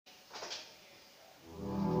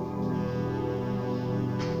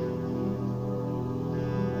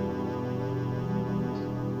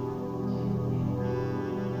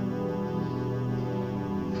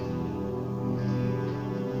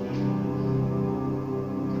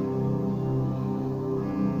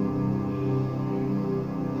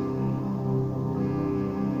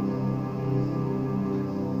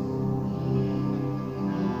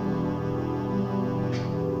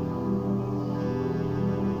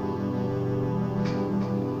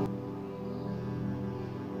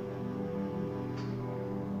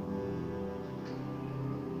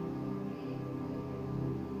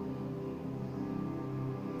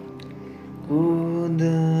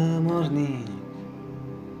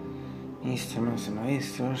instruments,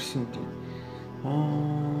 maestro, or simply, or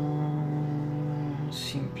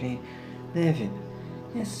simply David.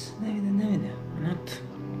 Yes, David and David, not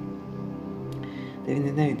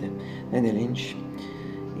David and David Lynch.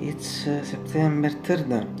 It's September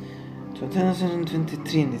 3rd,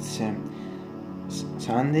 2023, and it's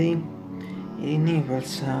Sunday. In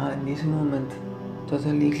Naples, at this moment,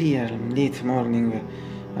 totally clear, late morning,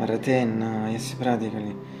 at 10, yes,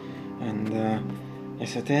 practically, and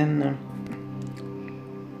yes, at 10,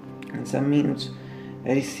 and some minutes,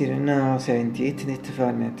 very still now, 78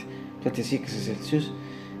 Fahrenheit, 26 Celsius,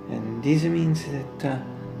 and this means that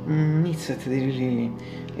it's at really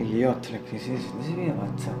hot, like this is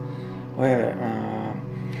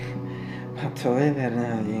but however,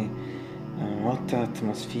 the hot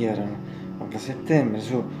atmosphere of September,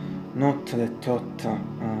 so not that hot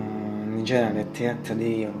in general at the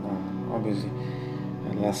day of obviously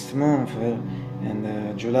last month,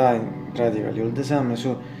 and July practically all the summer,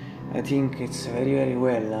 so I think it's very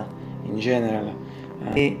well in general.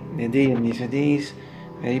 The day and these days,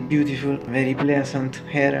 very beautiful, very pleasant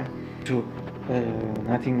air, so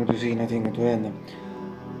nothing to see, nothing to add.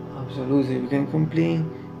 Absolutely, we can complain.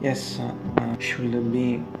 Yes, should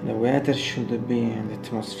be, the weather should be, and the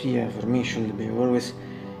atmosphere for me should be always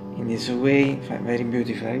in this way, very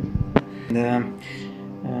beautiful.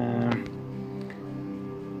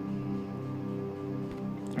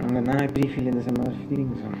 And I briefly the summer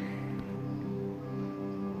feelings.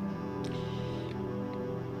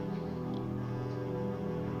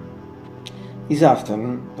 This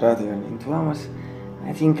afternoon, practically in 2 hours,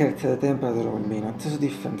 I think that the temperature will be not so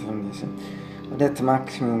different from this. That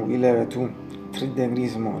maximum will have 2-3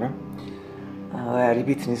 degrees more. I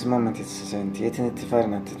repeat, in this moment it's 78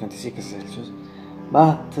 Fahrenheit, 26 Celsius.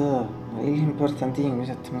 But the really important thing with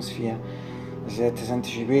atmosphere is that, as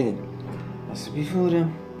anticipated, as before,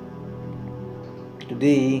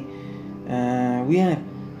 today we have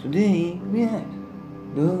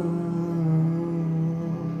those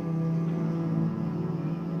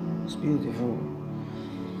beautiful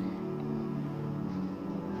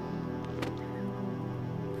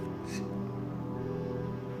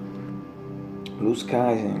blue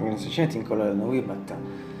skies and setting color no way, but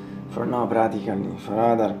for now practically for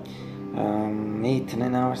other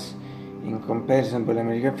 8-9 hours in comparison with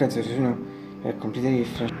American friends, are completely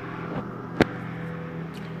different.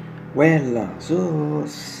 Well, so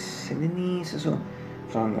Denise, so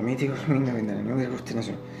from the mythical window in the new cortina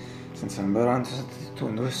su senza un baronto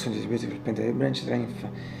sottotondo, questo is beautiful painted the branch train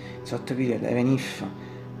sotto period, even if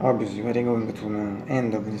obviously we're going to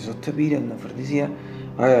end of the sotto period for this year.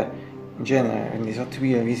 In general, in the sotto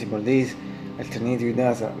period visible days alternative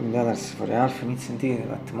with others for half in its entirety,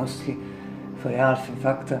 but mostly for half in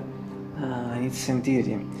fact in its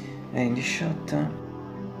entirety. And in this shot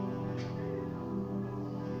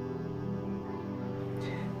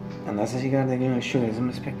and as regards the game show there is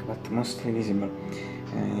some speck, but mostly visible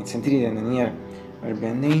in its entirety and near where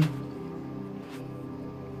bending.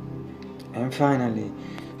 And finally,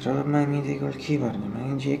 from my mythical keyboard,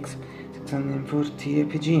 my GX 640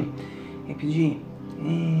 APG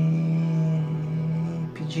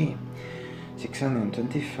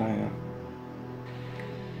 625.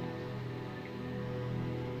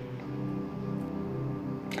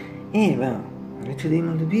 Well, let's name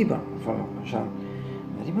all the people follow the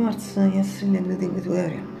reports yesterday relating to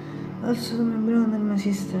area. Also my brother and my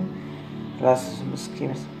sister, plus some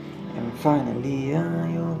skimmers. And finally,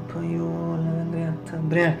 I hope you all have a great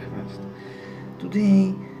breakfast.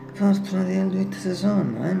 Today, fortunately, I'll do it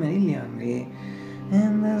season. I'm really hungry.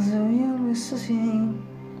 And as we always say,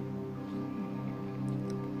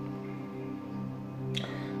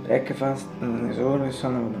 breakfast is always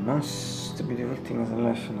one of the most beautiful things in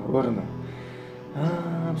life in the world.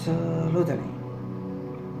 Absolutely.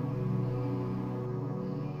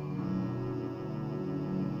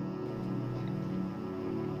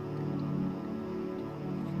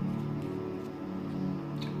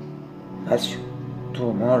 That's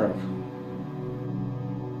tomorrow.